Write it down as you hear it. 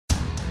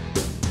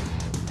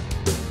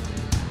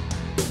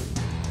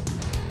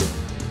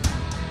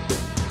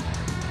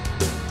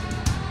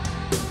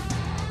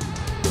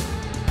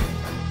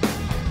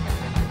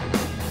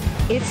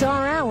It's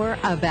our hour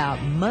about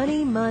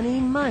money, money,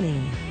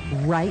 money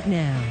right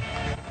now.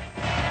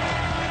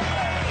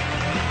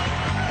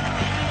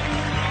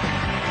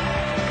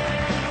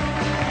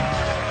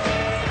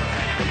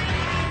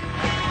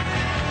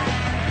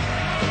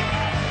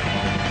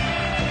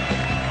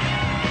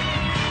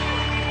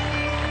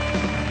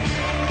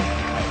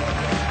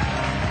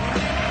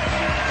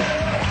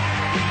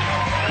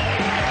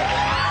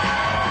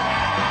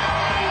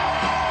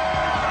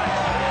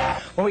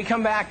 When we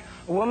come back,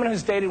 a woman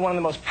who's dated one of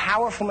the most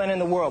powerful men in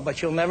the world,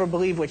 but you'll never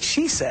believe what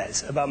she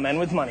says about men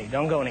with money.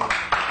 Don't go anywhere.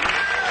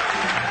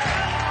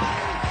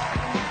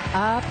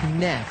 Up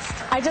next.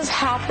 I just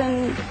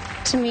happened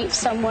to meet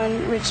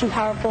someone rich and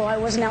powerful. I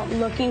wasn't out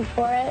looking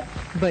for it.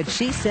 But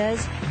she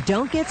says,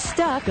 don't get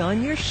stuck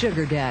on your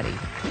sugar daddy.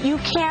 You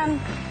can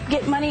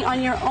get money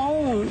on your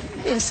own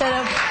instead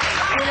of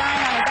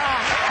relying on a guy.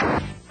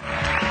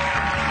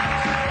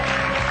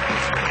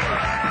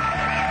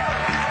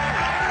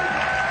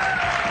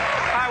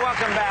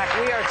 Welcome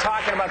back. We are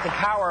talking about the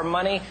power of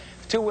money.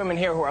 Two women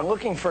here who are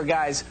looking for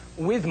guys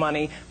with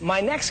money.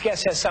 My next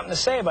guest has something to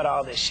say about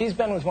all this. She's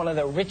been with one of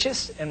the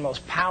richest and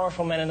most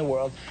powerful men in the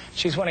world.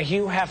 She's one of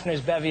Hugh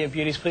Hefner's bevy of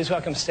beauties. Please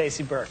welcome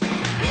Stacy Burke.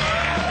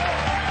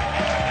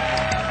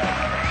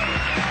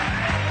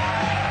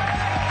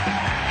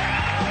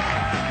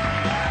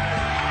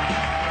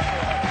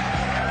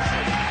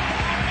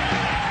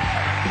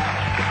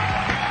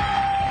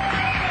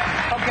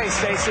 Okay,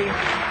 Stacy.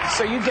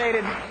 So you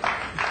dated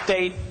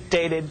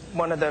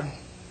one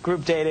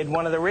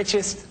of the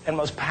richest and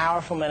most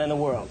powerful men in the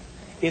world.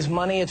 Is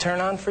money a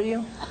turn-on for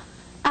you?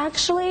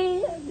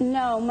 Actually,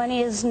 no.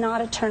 Money is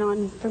not a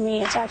turn-on for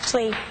me. It's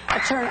actually a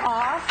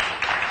turn-off.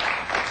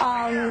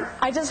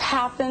 I just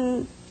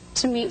happened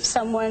to meet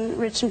someone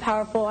rich and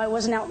powerful. I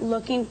wasn't out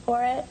looking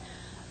for it.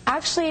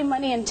 Actually,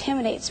 money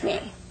intimidates me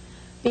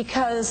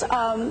because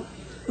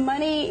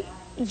money,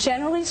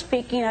 generally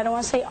speaking, I don't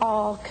want to say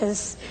all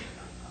because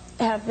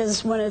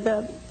is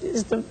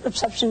the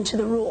exception to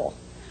the rule.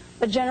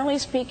 But generally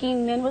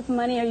speaking, men with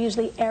money are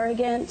usually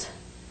arrogant.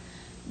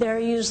 They're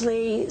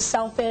usually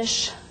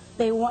selfish.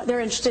 They're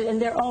interested in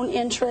their own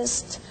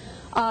interest.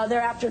 They're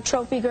after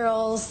trophy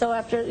girls. They're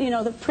after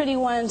the pretty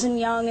ones and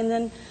young, and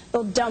then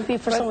they'll dump you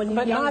for someone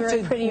younger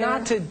and prettier.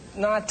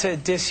 Not to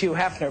diss Hugh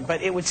Hefner,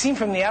 but it would seem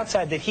from the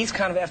outside that he's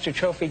kind of after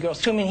trophy girls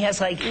too. I mean, he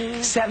has like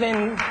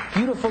 7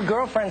 beautiful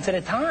girlfriends at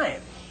a time.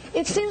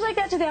 It seems like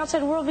that to the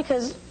outside world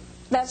because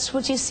that's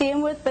what you see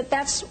him with, but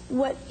that's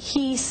what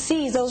he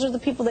sees. Those are the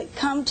people that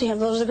come to him.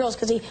 Those are the girls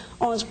because he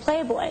owns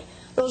Playboy.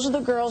 Those are the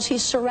girls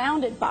he's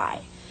surrounded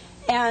by.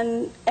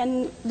 And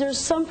there's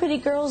some pretty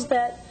girls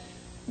that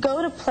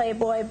go to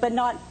Playboy, but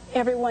not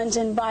everyone's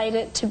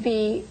invited to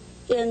be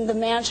in the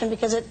mansion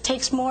because it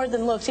takes more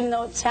than looks, even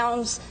though it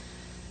sounds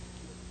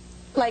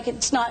like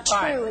it's not true.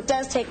 Right. It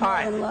does take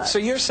more than looks. So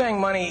you're saying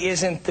money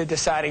isn't the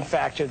deciding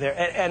factor there.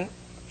 And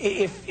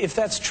if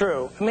that's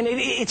true, I mean,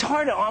 it's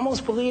hard to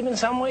almost believe in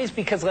some ways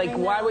because, like,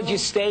 why would you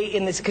stay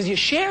in this? Because you're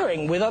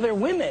sharing with other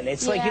women.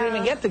 It's like you don't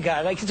even get the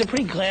guy. Like, it's a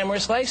pretty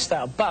glamorous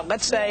lifestyle. But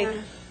let's say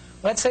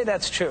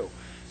that's true.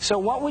 So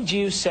what would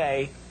you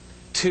say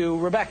to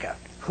Rebecca,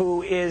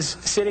 who is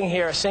sitting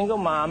here, a single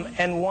mom,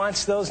 and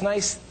wants those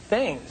nice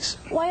things?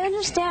 Well, I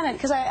understand it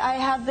because I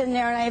have been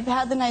there and I've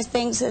had the nice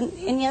things.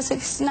 And yes,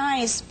 it's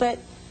nice, but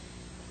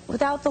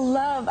without the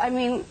love, I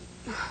mean,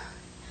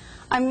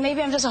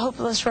 maybe I'm just a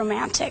hopeless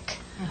romantic,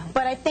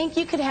 but I think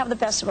you could have the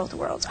best of both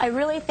worlds. I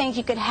really think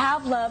you could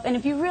have love, and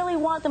if you really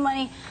want the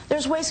money,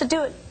 there's ways to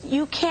do it.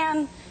 You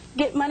can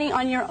get money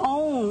on your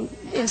own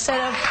instead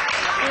of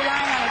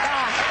relying on a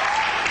guy.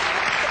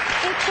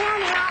 It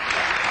can happen.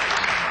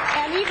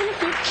 And even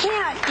if you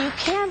can't, you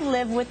can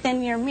live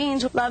within your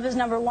means. Love is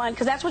number one,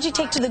 because that's what you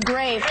take to the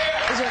grave,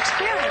 is your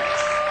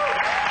experience.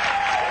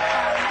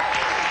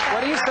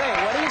 What do you say?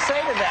 What do you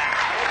say to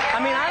that? I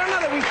mean, I don't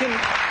know that we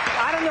can...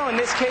 I don't know in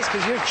this case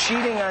because you're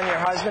cheating on your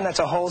husband. That's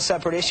a whole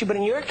separate issue. But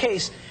in your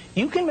case,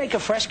 you can make a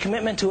fresh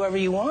commitment to whoever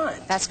you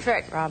want. That's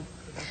correct, Rob.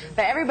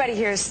 But everybody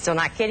here is still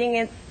not getting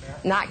it,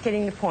 not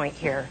getting the point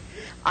here.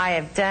 I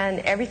have done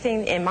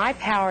everything in my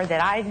power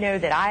that I know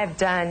that I have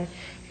done.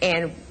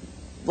 And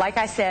like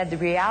I said, the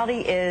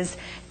reality is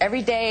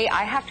every day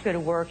I have to go to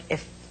work.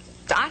 If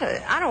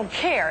I don't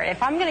care.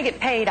 If I'm going to get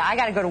paid, I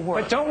got to go to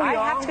work. But don't we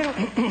all? Have to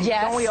go,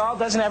 yes. Don't we all?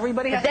 Doesn't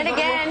everybody have to go to work?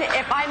 Then again,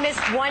 if I miss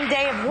one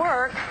day of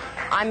work,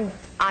 I'm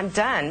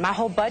done. My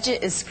whole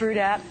budget is screwed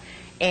up,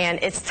 and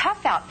it's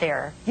tough out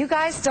there. You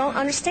guys don't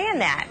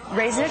understand that,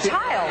 raising a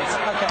child.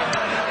 Okay.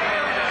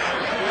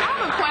 I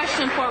have a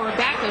question for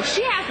Rebecca.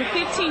 She has a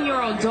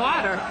 15-year-old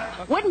daughter.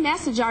 What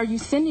message are you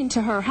sending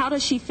to her? How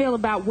does she feel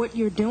about what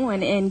you're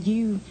doing and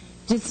you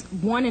just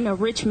wanting a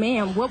rich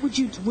man? What would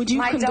you condone her doing?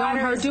 My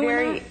daughter is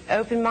very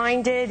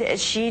open-minded.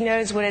 She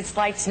knows what it's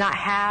like to not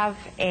have,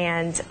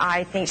 and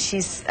I think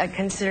she's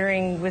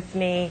considering with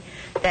me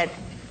that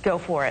go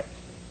for it.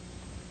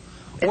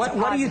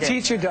 What do you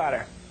teach your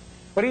daughter?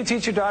 What do you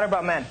teach your daughter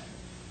about men?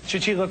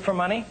 Should she look for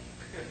money?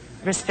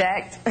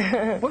 Respect.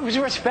 What was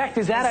respect?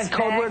 Is that a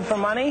code word for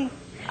money?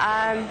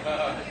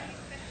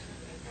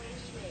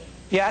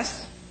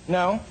 Yes?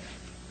 No?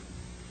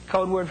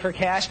 Code word for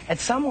cash? At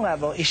some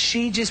level, is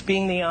she just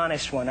being the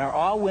honest one? Are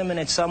all women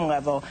at some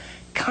level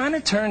kind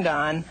of turned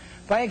on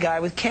by a guy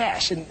with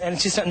cash? And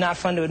it's just not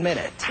fun to admit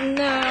it.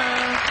 No.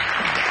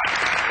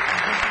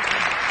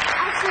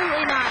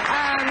 Absolutely not.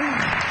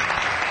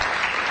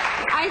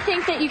 I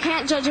think that you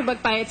can't judge a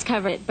book by its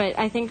cover, but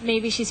I think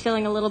maybe she's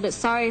feeling a little bit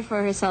sorry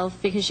for herself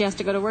because she has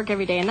to go to work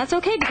every day. And that's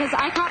okay, because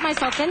I caught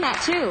myself in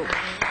that too.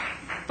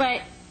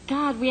 But,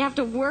 God, we have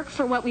to work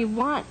for what we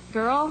want,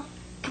 girl.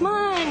 Come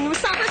on, with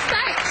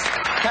self-respect.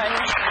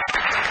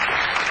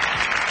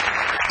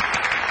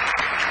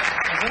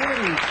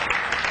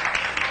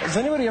 Has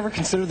anybody ever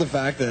considered the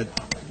fact that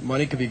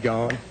money could be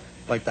gone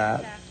like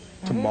that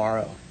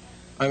tomorrow?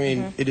 I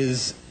mean, it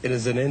is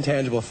an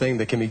intangible thing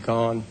that can be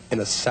gone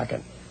in a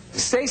second.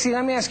 Stacy,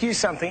 let me ask you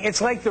something.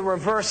 It's like the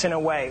reverse in a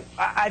way.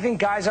 I think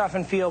guys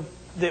often feel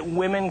that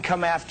women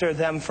come after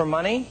them for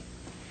money,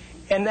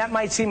 and that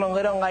might seem a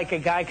little like a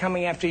guy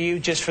coming after you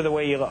just for the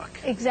way you look.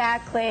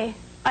 Exactly.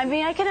 I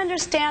mean, I can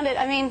understand it.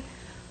 I mean,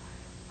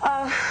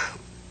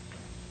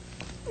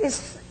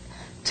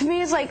 to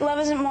me, it's like love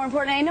isn't more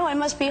important. I know it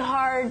must be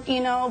hard,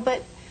 you know,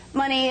 but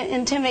money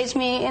intimidates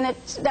me, and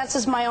that's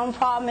just my own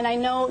problem. And I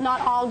know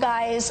not all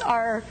guys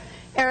are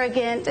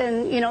arrogant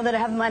and, you know, that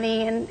have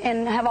money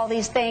and have all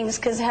these things,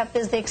 because Hef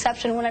is the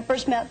exception. When I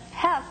first met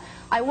Hef,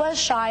 I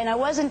was shy and I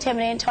was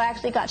intimidated until I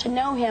actually got to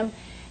know him.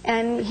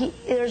 And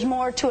there's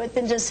more to it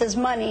than just his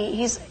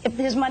money. If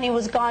his money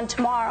was gone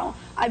tomorrow,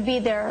 I'd be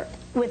there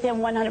with him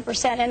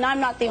 100%. And I'm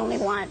not the only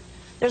one.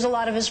 There's a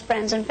lot of his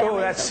friends and family. Oh,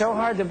 that's so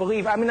hard to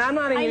believe. I mean, I'm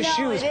not in your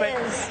shoes, but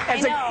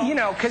it's like, you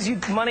know, because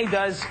money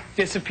does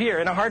disappear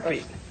in a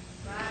heartbeat.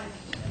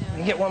 You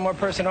can get one more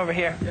person over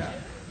here.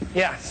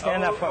 Yeah,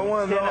 stand up. I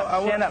want to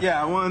know.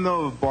 Yeah, I want to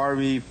know if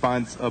Barbie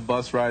finds a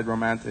bus ride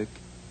romantic.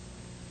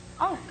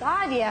 Oh,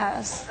 God,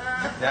 yes.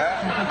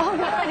 Yeah? Oh,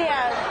 God,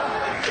 yes.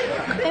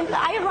 And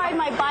I ride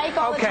my bike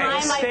all the time.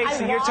 Okay,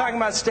 Stacy, you're talking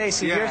about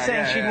Stacy. Yeah, you're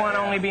saying she'd want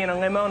to only be in a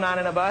limo, not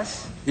in a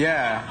bus?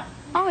 Yeah.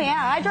 Oh,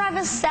 yeah. I drive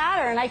a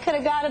Saturn. I could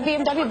have got a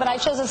BMW, but I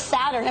chose a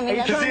Saturn. I mean, Are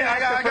you trying to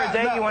ask her for a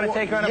date? You want to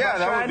take her on a bus ride? Yeah,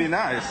 that would be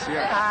nice.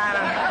 Yeah.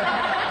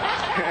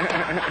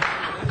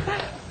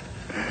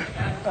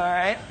 All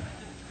right.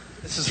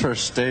 This is for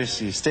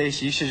Stacy.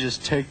 Stacy, you should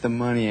just take the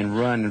money and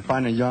run and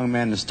find a young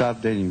man to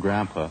stop dating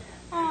Grandpa.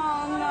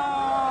 Oh,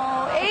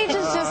 no. Age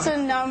is just a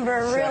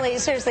number, really.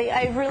 Seriously,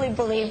 I really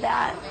believe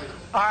that.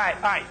 All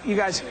right, you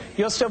guys,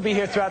 you'll still be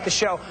here throughout the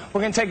show.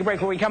 We're going to take a break.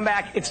 When we come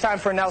back, it's time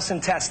for a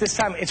Nelson test. This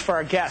time, it's for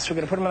our guests. We're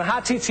going to put them in the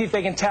hot seat, see if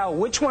they can tell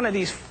which one of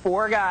these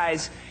 4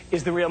 guys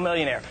is the real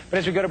millionaire. But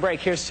as we go to break,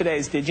 here's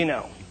today's Did You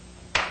Know?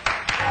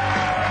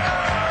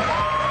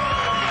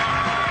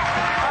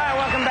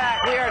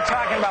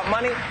 Talking about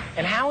money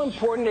and how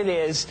important it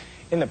is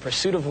in the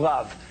pursuit of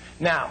love.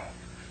 Now,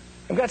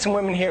 I've got some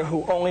women here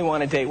who only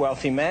want to date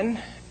wealthy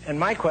men, and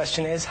my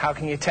question is, how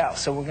can you tell?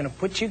 So we're going to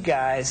put you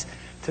guys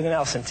to the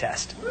Nelson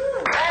test. And,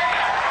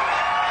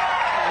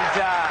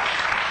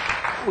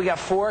 we got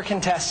 4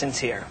 contestants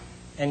here,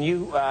 and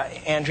you,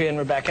 Andrea and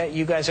Rebecca,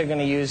 you guys are going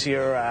to use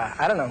your,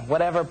 I don't know,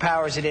 whatever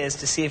powers it is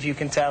to see if you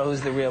can tell who's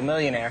the real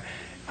millionaire.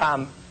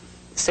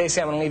 Stacy,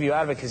 I'm going to leave you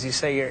out of it because you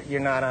say you're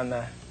not on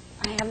the...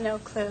 I have no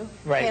clue.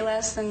 Right.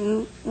 Payless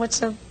and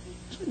what's a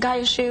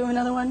guy's shoe?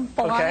 Another one?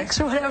 Balonics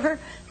or whatever.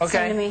 Okay.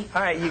 Send to me.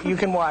 All right. You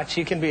can watch.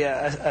 You can be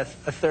a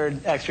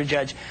third extra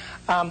judge.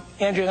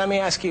 Andrew, let me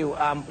ask you,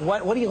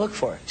 what do you look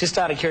for? Just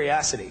out of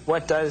curiosity,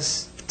 what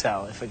does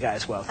tell if a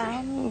guy's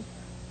wealthy?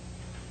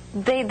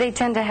 They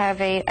tend to have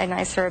a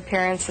nicer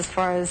appearance as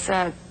far as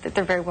that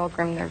they're very well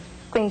groomed. They're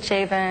clean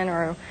shaven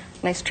or a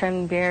nice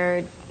trimmed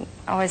beard.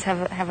 Always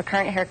have a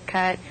current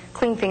haircut.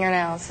 Clean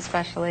fingernails,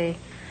 especially.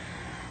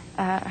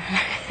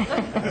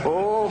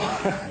 Oh,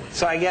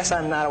 so I guess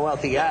I'm not a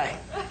wealthy guy.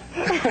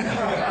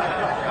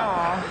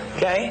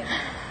 Okay.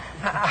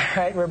 All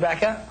right,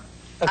 Rebecca.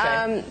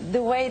 Okay.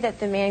 The way that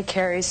the man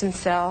carries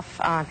himself,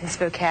 his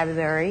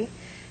vocabulary,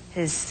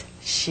 his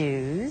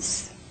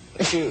shoes.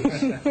 Shoes.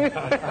 Okay.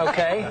 All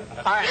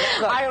right.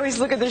 Look. I always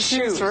look at the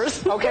shoes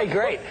first. Okay,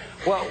 great.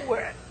 Well,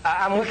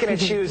 I'm looking at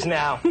shoes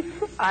now.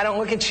 I don't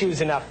look at shoes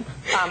enough.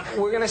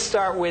 We're going to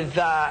start with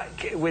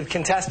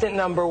contestant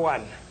number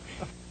 1.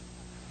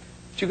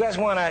 Do you guys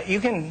want to, you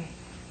can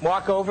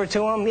walk over to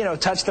them, you know,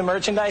 touch the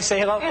merchandise, say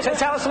hello.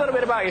 Tell us a little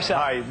bit about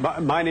yourself. Hi,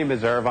 my name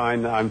is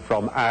Irvine. I'm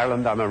from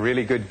Ireland. I'm a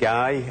really good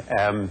guy.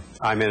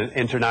 I'm in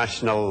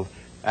international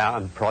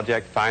and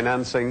project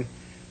financing.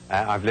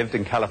 I've lived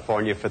in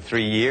California for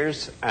 3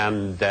 years,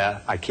 and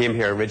I came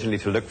here originally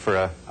to look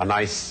for a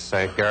nice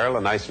girl,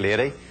 a nice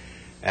lady.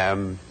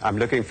 I'm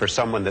looking for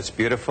someone that's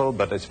beautiful,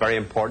 but it's very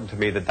important to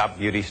me that that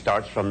beauty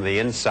starts from the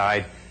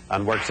inside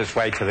and works its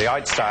way to the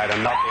outside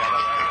and not the other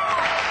way around.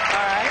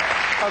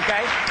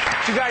 Okay.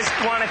 Do you guys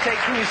want to take,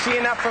 can you see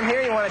enough from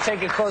here? You want to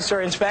take a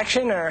closer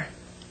inspection or?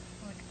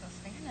 Look at those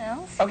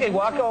fingernails. Okay,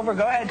 walk over.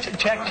 Go ahead.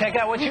 Check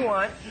out what you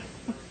want.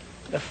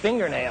 The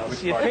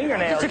fingernails. Your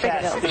fingernail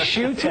test. The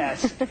shoe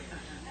test.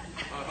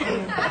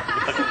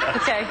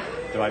 Okay.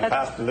 Do I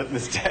pass the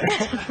litmus test?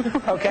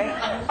 Okay.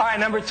 All right,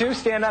 number 2,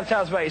 stand up,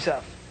 tell us about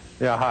yourself.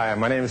 Yeah, hi,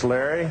 my name is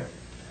Larry,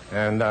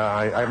 and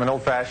I'm an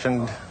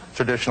old-fashioned,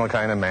 traditional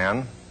kind of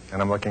man,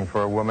 and I'm looking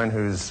for a woman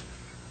who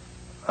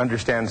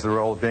understands the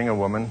role of being a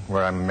woman.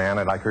 Where I'm a man,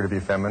 I'd like her to be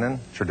feminine,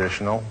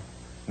 traditional,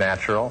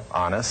 natural,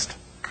 honest,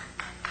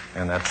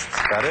 and that's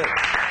about it.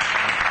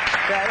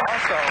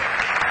 Also,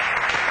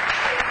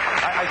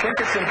 I think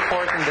it's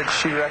important that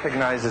she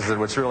recognizes that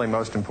what's really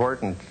most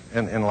important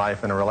in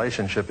life in a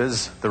relationship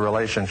is the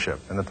relationship,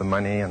 and that the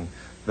money and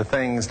the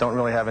things don't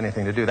really have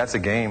anything to do. That's a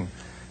game,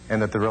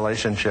 and that the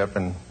relationship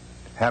and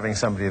having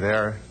somebody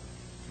there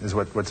is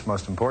what's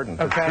most important.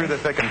 Okay. Through the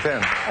thick and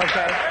thin.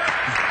 Okay.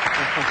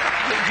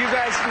 Do you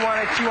guys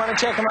want to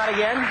check them out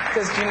again?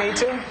 Do you need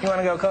to? You want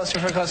to go closer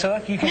for a closer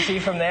look? You can see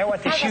from there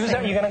what the shoes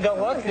are. You going to go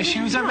look? The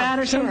shoes are bad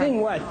or something?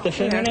 What? The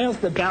fingernails?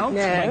 The belts?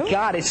 No. Oh my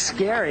God, it's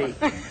scary.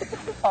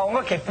 Oh,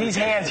 look at these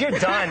hands. You're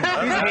done.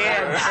 These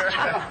hands.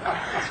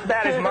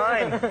 That is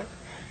mine.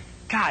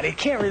 God, it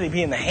can't really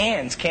be in the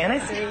hands, can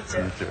it?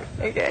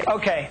 Okay.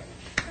 Okay.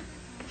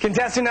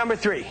 Contestant number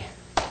 3.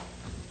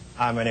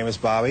 Hi, my name is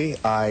Bobby.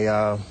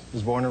 I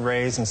was born and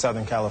raised in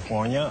Southern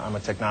California. I'm a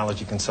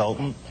technology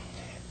consultant,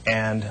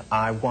 and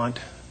I'm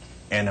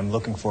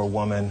looking for a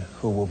woman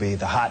who will be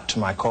the hot to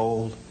my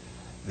cold,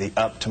 the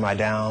up to my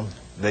down,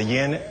 the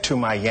yin to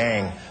my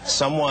yang,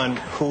 someone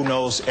who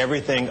knows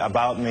everything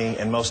about me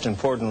and, most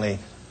importantly,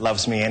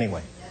 loves me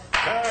anyway.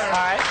 All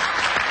right.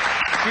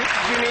 Do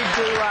you need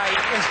to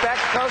inspect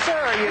closer,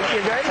 or you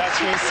good?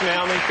 Touch me,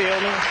 smell me, feel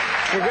me.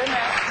 You're good?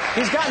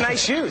 He's got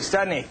nice shoes,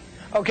 doesn't he?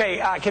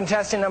 Okay,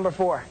 contestant number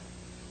 4.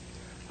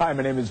 Hi,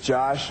 my name is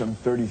Josh. I'm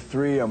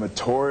 33. I'm a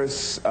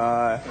Taurus.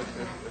 Yeah,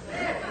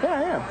 I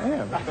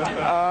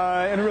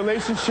am. In a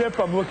relationship,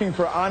 I'm looking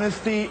for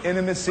honesty,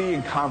 intimacy,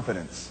 and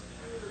confidence.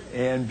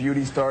 And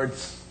beauty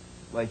starts,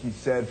 like he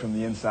said, from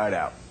the inside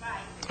out.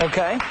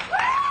 Okay.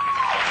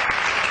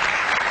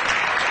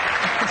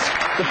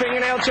 The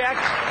fingernail check?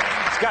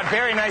 He's got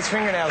very nice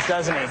fingernails,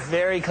 doesn't he?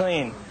 Very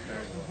clean.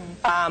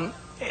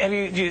 Have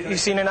you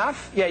seen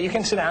enough? Yeah, you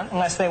can sit down,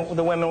 unless the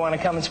women want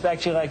to come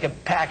inspect you like a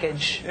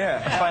package, a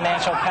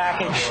financial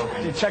package.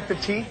 Do you check the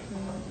teeth?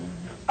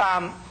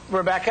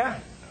 Rebecca,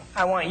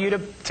 I want you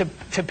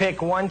to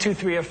pick 1, 2,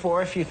 3, or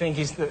 4 if you think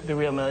he's the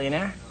real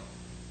millionaire.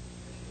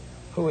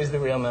 Who is the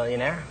real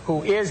millionaire?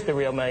 Who is the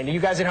real millionaire?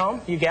 You guys at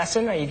home? You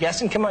guessing? Are you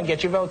guessing? Come on,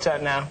 get your votes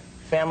out now.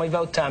 Family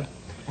vote time.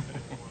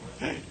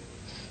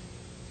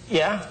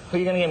 Yeah? Who are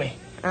you going to give me?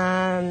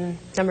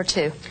 Number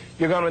 2.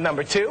 You're going with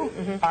number 2?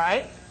 Mm-hmm. All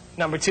right.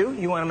 Number 2,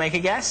 you want to make a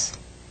guess?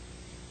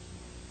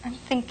 I'm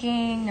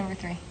thinking number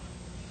 3.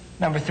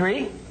 Number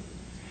 3?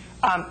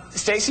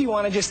 Stacy, you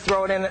want to just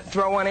throw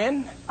one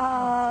in?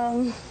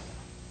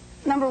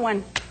 Number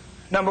 1.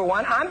 Number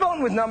 1?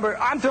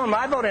 I'm throwing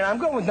my vote in. I'm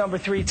going with number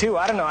 3 too.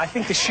 I don't know. I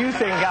think the shoe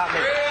thing got me.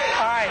 All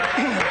right.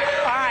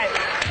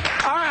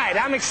 All right.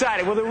 I'm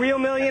excited. Will the real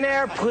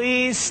millionaire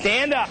please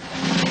stand up?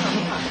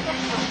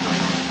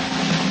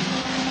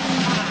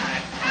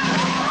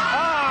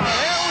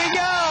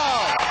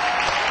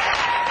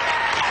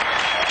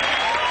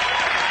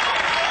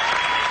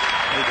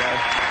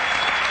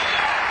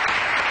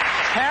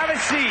 Have a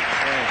seat.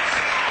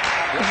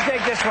 Let's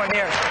take this one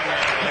here.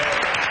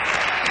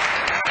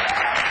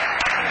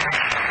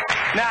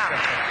 Now,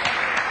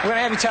 we're going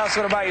to have you tell us a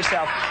little about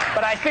yourself.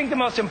 But I think the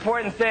most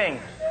important thing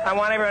I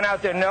want everyone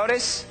out there to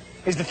notice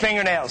is the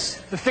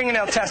fingernails. The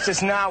fingernail test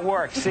does not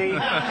work. See?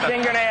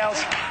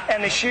 Fingernails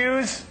and the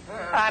shoes,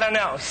 I don't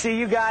know. See,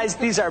 you guys,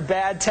 these are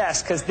bad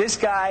tests because this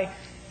guy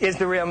is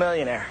the real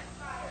millionaire.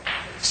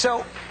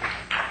 So,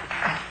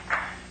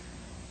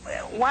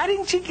 why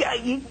didn't you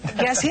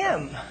guess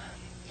him?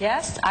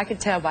 Yes, I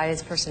could tell by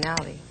his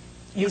personality.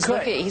 He's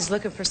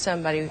looking for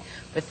somebody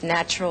with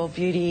natural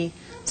beauty,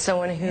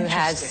 someone who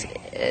has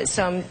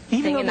something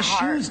Even though in the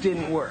heart. shoes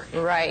didn't work.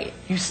 Right.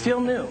 You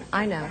still knew.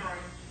 I know.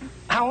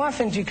 How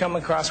often do you come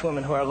across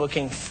women who are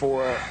looking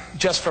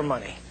just for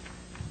money?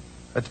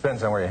 It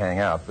depends on where you hang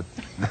out,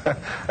 but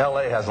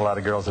L.A. has a lot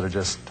of girls that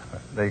are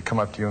they come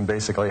up to you and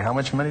basically, how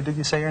much money did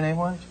you say your name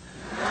was?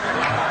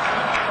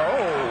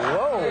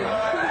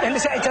 And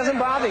it doesn't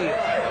bother you?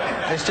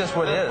 It's just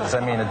what it is. I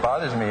mean, it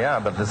bothers me, yeah,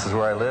 but this is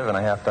where I live, and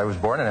I was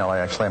born in L.A.,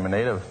 actually. I'm a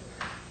native,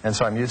 and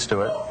so I'm used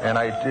to it. And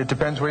it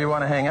depends where you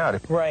want to hang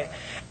out. Right.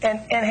 And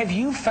have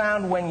you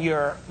found when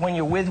you're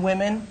with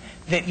women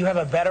that you have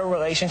a better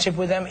relationship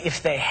with them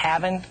if they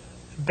haven't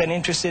been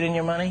interested in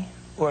your money?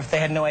 Or if they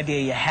had no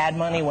idea you had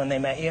money when they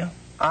met you?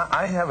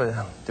 I have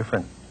a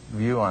different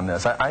view on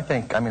this. I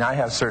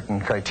have certain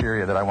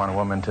criteria that I want a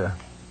woman to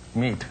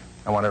meet.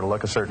 I want her to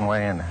look a certain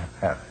way and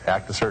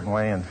act a certain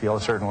way and feel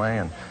a certain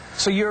way.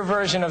 So your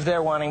version of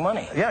their wanting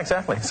money? Yeah,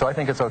 exactly. So I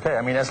think it's okay.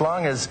 I mean, as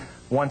long as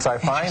once I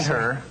find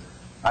her,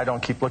 I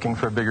don't keep looking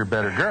for a bigger,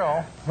 better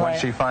girl. When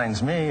she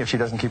finds me, if she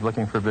doesn't keep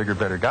looking for a bigger,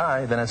 better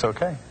guy, then it's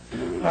okay.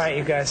 All right,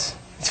 you guys.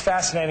 It's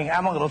fascinating.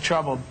 I'm a little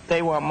troubled.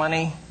 They want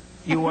money.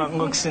 You want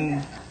looks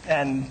and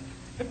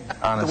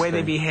the way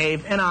they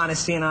behave, and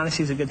honesty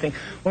is a good thing.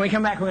 When we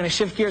come back, we're going to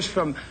shift gears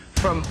from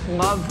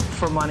love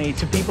for money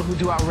to people who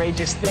do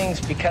outrageous things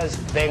because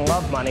they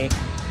love money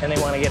and they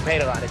want to get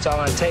paid a lot. It's all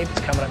on tape. It's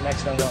coming up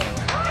next. Don't go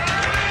anywhere.